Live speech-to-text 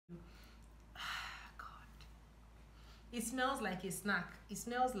It smells like a snack. It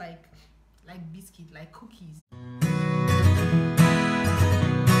smells like biscuit, like cookies.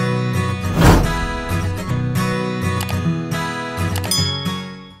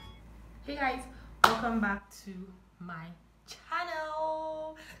 Hey guys, welcome back to my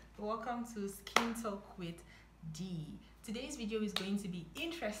channel. Welcome to Skin Talk with Dee. Today's video is going to be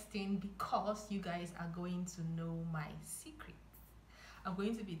interesting because you guys are going to know my secrets. I'm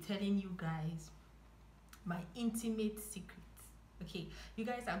going to be telling you guys my intimate secrets. Okay, you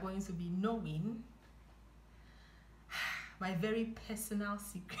guys are going to be knowing my very personal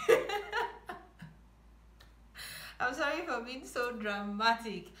secret. I'm sorry for being so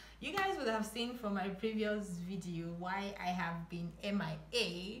dramatic. You guys would have seen from my previous video why I have been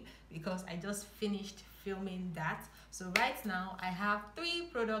MIA, because I just finished filming that. So right now I have 3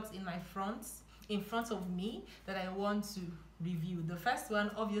 products in front of me that I want to review. The first one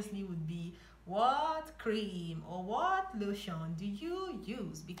obviously would be, what cream or what lotion do you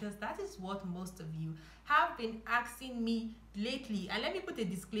use? Because that is what most of you have been asking me lately. And let me put a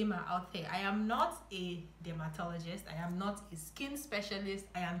disclaimer out there. I am not a dermatologist. I am not a skin specialist.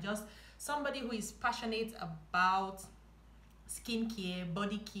 I am just somebody who is passionate about skincare,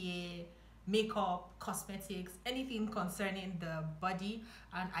 body care, makeup, cosmetics, anything concerning the body,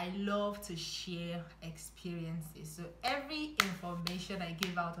 and I love to share experiences. So every information I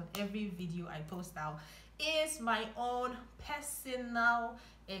give out on every video I post out is my own personal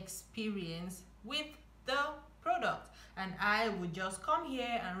experience with the product, and I would just come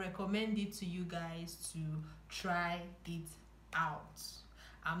here and recommend it to you guys to try it out.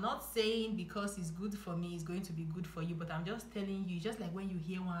 I'm not saying because it's good for me it's going to be good for you, but I'm just telling you, just like when you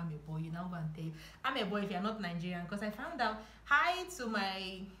hear one, I'm a boy, you now go and tell you I'm a boy if you're not Nigerian. Because I found out, hi to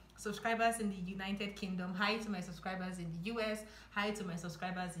my subscribers in the United Kingdom, hi to my subscribers in the US, hi to my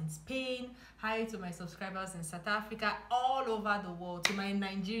subscribers in Spain, hi to my subscribers in South Africa, all over the world, to my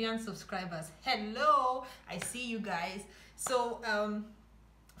Nigerian subscribers, hello, I see you guys. So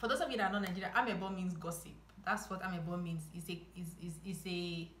for those of you that are not Nigerian, amebo means gossip. That's what amebo means. Is it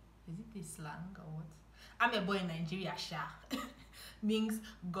a slang or what? Amebo in Nigeria means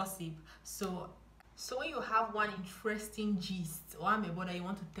gossip. So when you have one interesting gist or amebo that you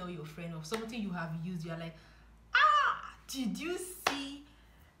want to tell your friend of something you have used, you're like, did you see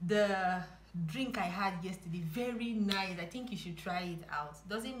the drink I had yesterday? Very nice. I think you should try it out.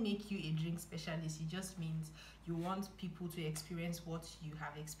 Doesn't make you a drink specialist. It just means you want people to experience what you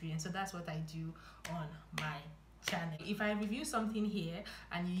have experienced. So that's what I do on my channel. If I review something here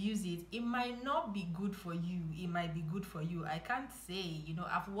and you use it, it might not be good for you, it might be good for you. I can't say,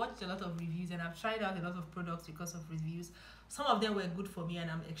 I've watched a lot of reviews and I've tried out a lot of products because of reviews. Some of them were good for me and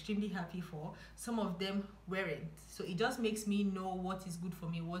I'm extremely happy for. Some of them weren't. So it just makes me know what is good for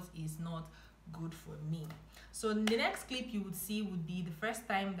me, what is not good for me. So the next clip you would see would be the first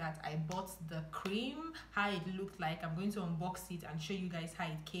time that I bought the cream, how it looked like. I'm going to unbox it and show you guys how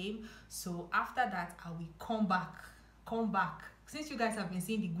it came. So after that I will come back, since you guys have been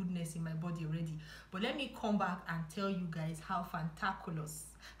seeing the goodness in my body already, but let me come back and tell you guys how fantabulous,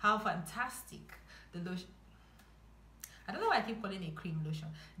 how fantastic the lotion, I don't know why I keep calling it cream lotion,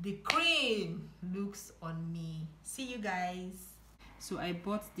 the cream looks on me. See you guys. So I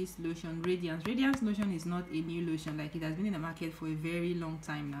bought this lotion, Radiance lotion is not a new lotion, like it has been in the market for a very long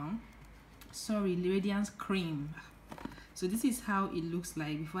time now. Sorry, Radiance Cream. So this is how it looks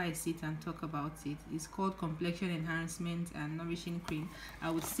like before I sit and talk about it. It's called Complexion Enhancement and Nourishing Cream.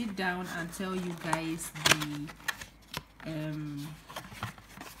 I would sit down and tell you guys the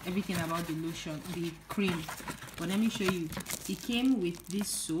everything about the lotion, the cream, but let me show you. It came with this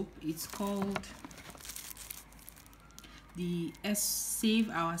soap. It's called the Save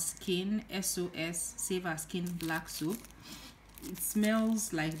Our Skin, SOS, Save Our Skin black soap. It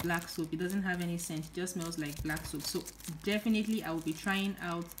smells like black soap. It doesn't have any scent, it just smells like black soap. So definitely I will be trying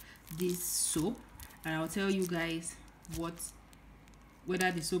out this soap and I'll tell you guys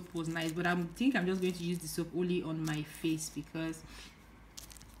whether the soap was nice. But I think I'm just going to use the soap only on my face because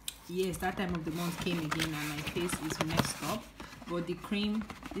yes, that time of the month came again and my face is messed up. But the cream,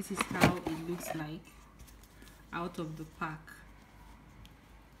 this is how it looks like out of the pack.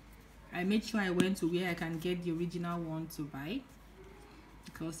 I made sure I went to where I can get the original one to buy,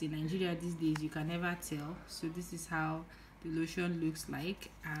 because in Nigeria these days you can never tell. So this is how the lotion looks like,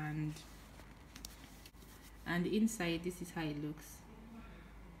 and inside this is how it looks.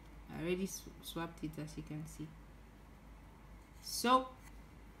 I already swapped it, as you can see. So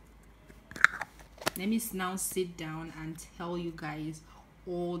let me now sit down and tell you guys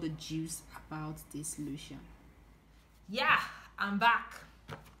all the juice about this lotion. Yeah, I'm back.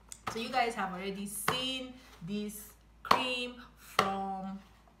 So you guys have already seen this cream from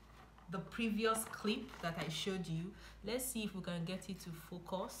the previous clip that I showed you. Let's see if we can get it to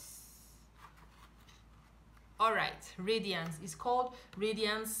focus. All right, Radiance is called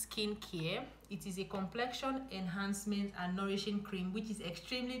Radiance Skincare. It is a complexion enhancement and nourishing cream, which is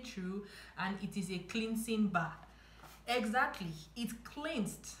extremely true, and it is a cleansing bar. Exactly, it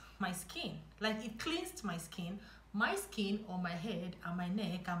cleansed my skin. Like, it cleansed my skin. My skin on my head and my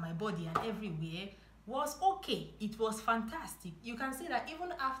neck and my body and everywhere was okay. It was fantastic. You can see that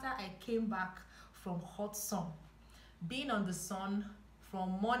even after I came back from hot sun, being on the sun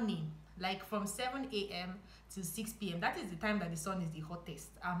from morning, like from 7 a.m. to 6 p.m. That is the time that the sun is the hottest.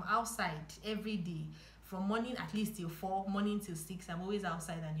 I'm outside every day from morning at least till 4, morning till 6. I'm always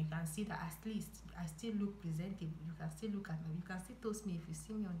outside, and you can see that at least I still look presentable. You can still look at me. You can still toast me if you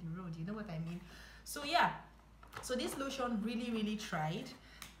see me on the road. You know what I mean? So yeah, so this lotion really tried,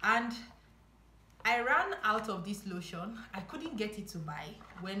 and I ran out of this lotion. I couldn't get it to buy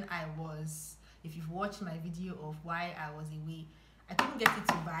when I was, if you've watched my video of why I was away, I couldn't get it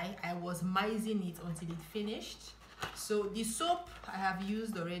to buy. I was mizing it until it finished. So the soap I have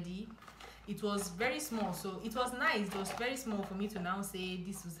used already, it was very small, so it was nice. It was very small for me to now say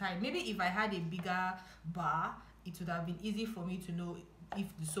this was high. Maybe if I had a bigger bar, it would have been easy for me to know if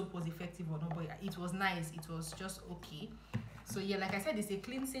the soap was effective or not, but it was nice. It was just okay. So yeah, like I said, it's a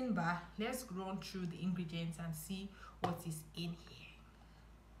cleansing bar. Let's run through the ingredients and see what is in here.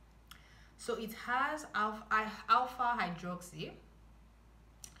 So it has alpha hydroxy,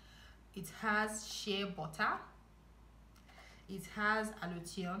 it has shea butter, it has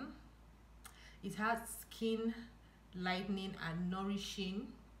allution, it has skin lightening and nourishing,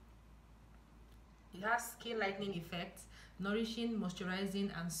 it has skin lightening effect, nourishing, moisturizing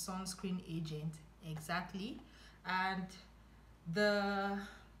and sunscreen agent. Exactly. And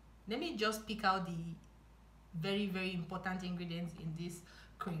let me just pick out the very important ingredients in this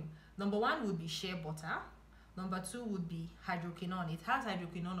cream. Number 1 would be shea butter. Number 2 would be hydroquinone. It has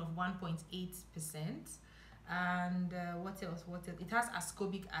hydroquinone of 1.8%. And what else? It has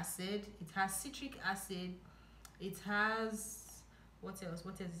ascorbic acid. It has citric acid. It has, what else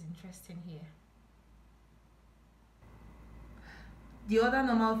is interesting here? The other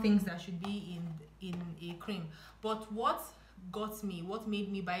normal things that should be in a cream. But what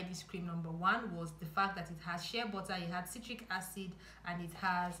made me buy this cream, number 1, was the fact that it has shea butter, it has citric acid, and it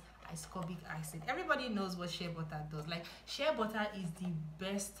has ascorbic acid. Everybody knows what shea butter does. Like, shea butter is the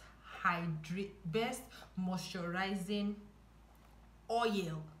best moisturizing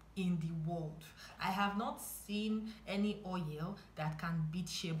oil in the world. I have not seen any oil that can beat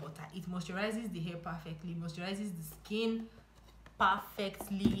shea butter. It moisturizes the hair perfectly, moisturizes the skin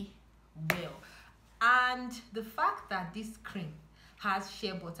perfectly well. And the fact that this cream has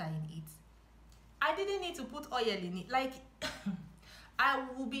shea butter in it, I didn't need to put oil in it. Like, I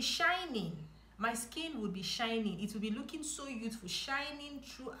will be shining. My skin will be shining. It will be looking so youthful, shining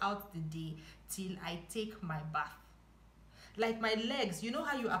throughout the day till I take my bath. Like my legs, you know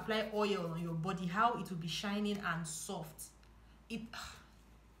how you apply oil on your body, how it will be shining and soft. Even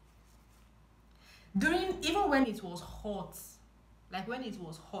when it was hot, like when it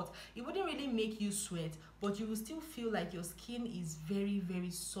was hot, it wouldn't really make you sweat, but you will still feel like your skin is very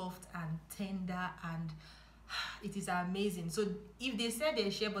soft and tender, and it is amazing. So if they said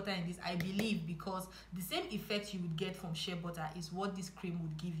there's shea butter in this, I believe, because the same effect you would get from shea butter is what this cream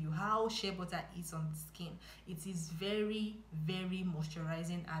would give you. How shea butter is on the skin, it is very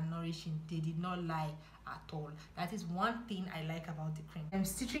moisturizing and nourishing. They did not lie at all. That is one thing I like about the cream.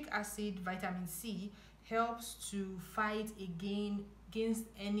 Citric acid, vitamin C, helps to fight against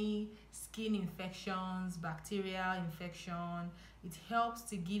any skin infections, bacterial infection. It helps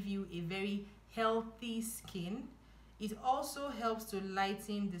to give you a very healthy skin. It also helps to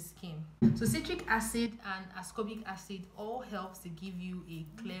lighten the skin. So citric acid and ascorbic acid all helps to give you a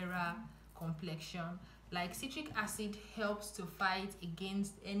clearer complexion. Like, citric acid helps to fight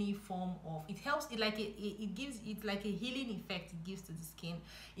against any form of, it gives it like a healing effect. It gives to the skin.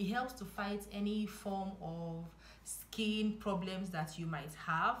 It helps to fight any form of skin problems that you might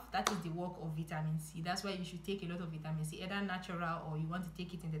have. That is the work of vitamin C. That's why you should take a lot of vitamin C, either natural or you want to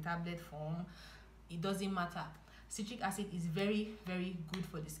take it in the tablet form. It doesn't matter. Citric acid is very good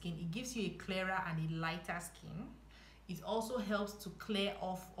for the skin. It gives you a clearer and a lighter skin. It also helps to clear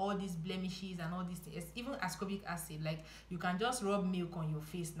off all these blemishes and all these things. Even ascorbic acid, like, you can just rub milk on your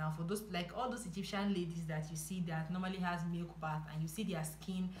face now. For those, like all those Egyptian ladies that you see that normally has milk bath, and you see their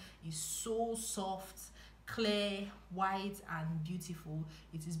skin is so soft, clear, white and beautiful,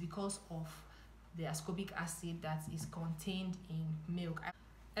 it is because of the ascorbic acid that is contained in milk.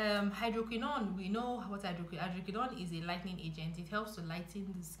 Hydroquinone, we know what hydroquinone is. A lightening agent. It helps to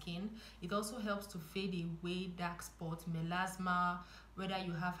lighten the skin. It also helps to fade away dark spots, melasma, whether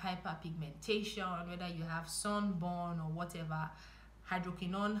you have hyperpigmentation, whether you have sunburn or whatever.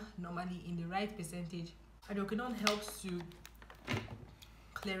 Hydroquinone, normally in the right percentage, hydroquinone helps to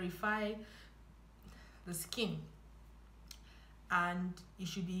clarify the skin, and it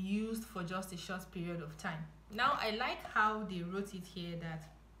should be used for just a short period of time. Now I like how they wrote it here that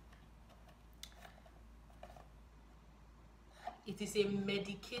it is a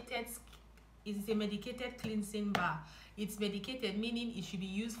medicated cleansing bar. It's medicated, meaning it should be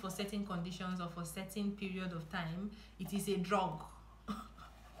used for certain conditions or for certain period of time. It is a drug.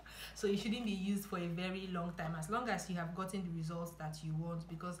 So it shouldn't be used for a very long time, as long as you have gotten the results that you want,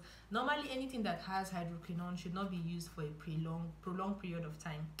 because normally anything that has hydroquinone should not be used for a prolonged period of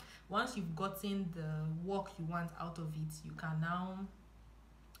time. Once you've gotten the work you want out of it, you can now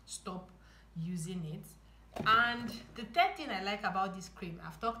stop using it. And the third thing I like about this cream,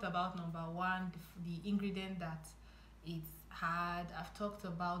 I've talked about number one, the ingredient that it had. I've talked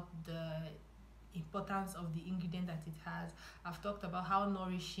about the importance of the ingredient that it has. I've talked about how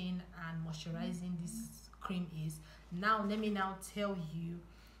nourishing and moisturizing this cream is. Now let me now tell you,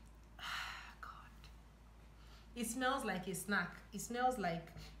 God, it smells like a snack. It smells like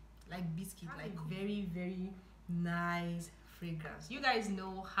biscuit, like very, very nice fragrance. You guys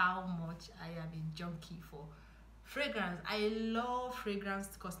know how much I am a junkie for fragrance. I love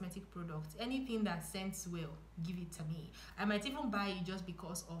fragranced cosmetic products. Anything that scents well, give it to me. I might even buy it just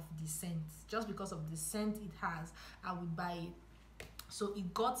because of the scent. Just because of the scent it has, I would buy it. So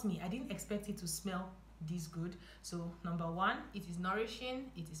it got me. I didn't expect it to smell this good. So number one, it is nourishing,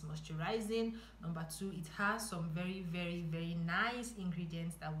 it is moisturizing. Number two, it has some very, very, very nice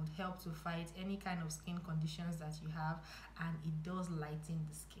ingredients that would help to fight any kind of skin conditions that you have, and it does lighten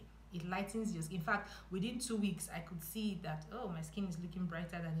the skin. It lightens your skin. In fact, within 2 weeks I could see that, oh, my skin is looking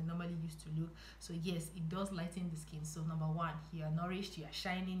brighter than it normally used to look. So yes, it does lighten the skin. So number one, you are nourished, you are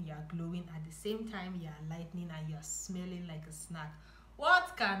shining, you are glowing, at the same time you are lightening, and you are smelling like a snack.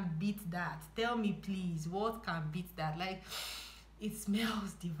 What can beat that? Tell me please, what can beat that? Like, it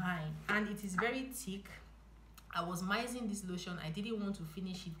smells divine, and it is very thick. I was mizing this lotion. I didn't want to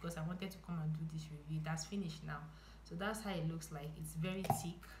finish it because I wanted to come and do this review. That's finished now. So that's how it looks like. It's very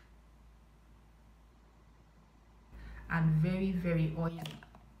thick and very, very oily.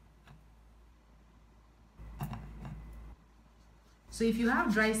 So if you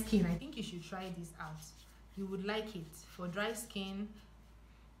have dry skin, I think you should try this out. You would like it. For dry skin,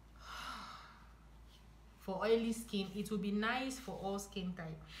 for oily skin, it will be nice for all skin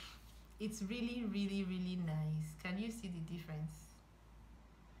type. It's really, really, really nice. Can you see the difference?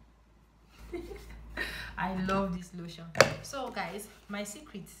 I love this lotion. So guys, my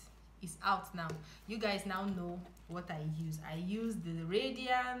secret is out now. You guys now know what I use. I use the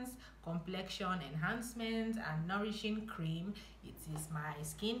Radiance Complexion Enhancement and Nourishing Cream. It is my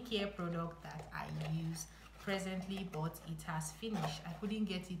skincare product that I use presently, but it has finished. I couldn't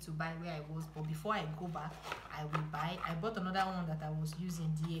get it to buy where I was, but before I go back, I will buy. I bought another one that I was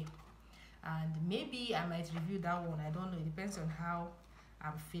using there, and maybe I might review that one. I don't know. It depends on how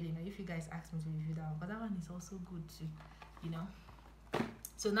I'm feeling. If you guys ask me to review that one, but that one is also good too, you know.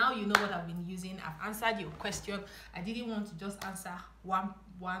 So now you know what I've been using. I've answered your question. I didn't want to just answer one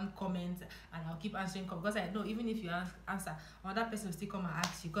comment and I'll keep answering, because I know even if you answer, another person will still come and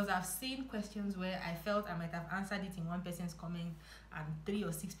ask you, because I've seen questions where I felt I might have answered it in one person's comment and 3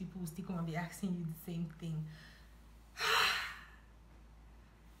 or 6 people will still come and be asking you the same thing.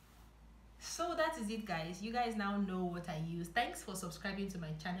 So that is it, guys. You guys now know what I use. Thanks for subscribing to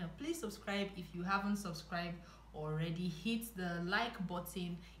my channel. Please subscribe if you haven't subscribed already. Hit the like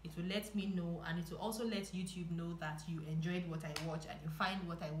button. It will let me know, and it will also let YouTube know that you enjoyed what I watch and you find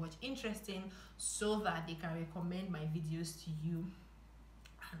what I watch interesting, so that they can recommend my videos to you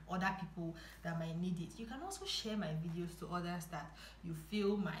and other people that might need it. You can also share my videos to others that you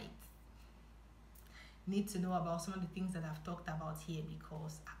feel might need to know about some of the things that I've talked about here,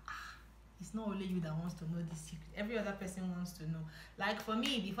 because it's not only you that wants to know this secret. Every other person wants to know. Like for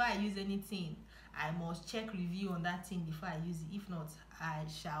me, before I use anything, I must check review on that thing before I use it. If not, I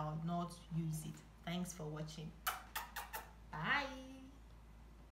shall not use it. Thanks for watching. Bye.